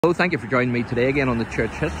Hello, thank you for joining me today again on the Church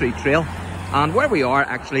History Trail. And where we are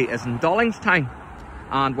actually is in Dollingstown,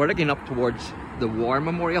 and we're looking up towards the War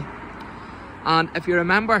Memorial. And if you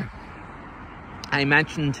remember, I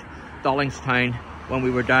mentioned Dollingstown when we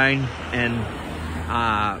were down in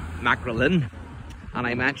Macrolin, and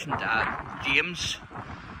I mentioned James,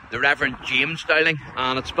 the Reverend James Dowling,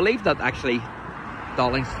 and it's believed that actually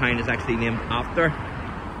Dollingstown is actually named after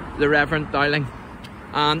the Reverend Dowling.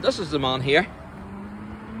 And this is the man here.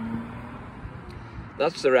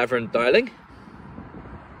 That's the Reverend Dowling,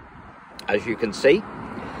 as you can see.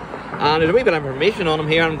 And there's a wee bit of information on him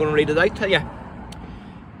here. I'm going to read it out to you.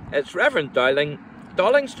 It's Reverend Dowling.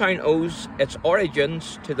 Dollingstown owes its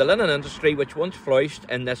origins to the linen industry which once flourished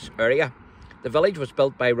in this area. The village was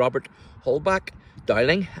built by Robert Holbach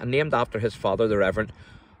Dowling and named after his father, the Reverend,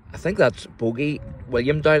 I think that's Bogey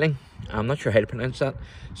William Dowling. I'm not sure how to pronounce that.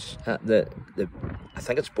 I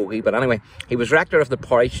think it's Bogey, but anyway, he was rector of the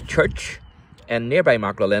parish church in nearby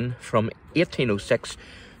Macrolin from 1806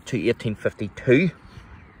 to 1852.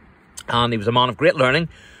 And he was a man of great learning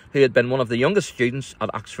who had been one of the youngest students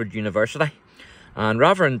at Oxford University. And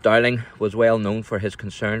Reverend Dowling was well known for his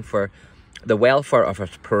concern for the welfare of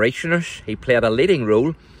his parishioners. He played a leading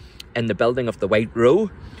role in the building of the White Row,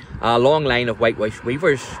 a long line of whitewash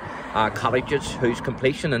weavers' cottages whose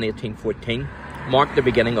completion in 1814 marked the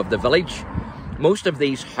beginning of the village. Most of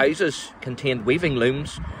these houses contained weaving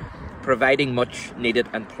looms, providing much needed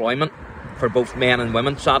employment for both men and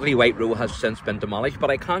women. Sadly, White Row has since been demolished, but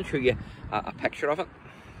I can show you a picture of it.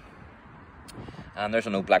 And there's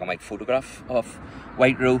an old black and white photograph of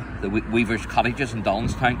White Row, the weavers' cottages in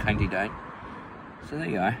Dollingstown, County Down. So there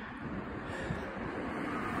you are.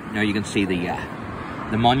 Now you can see the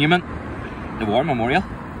monument, the War Memorial.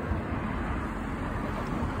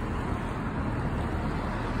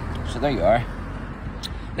 So there you are.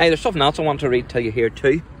 Now there's something else I want to read to you here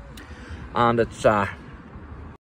too. And it's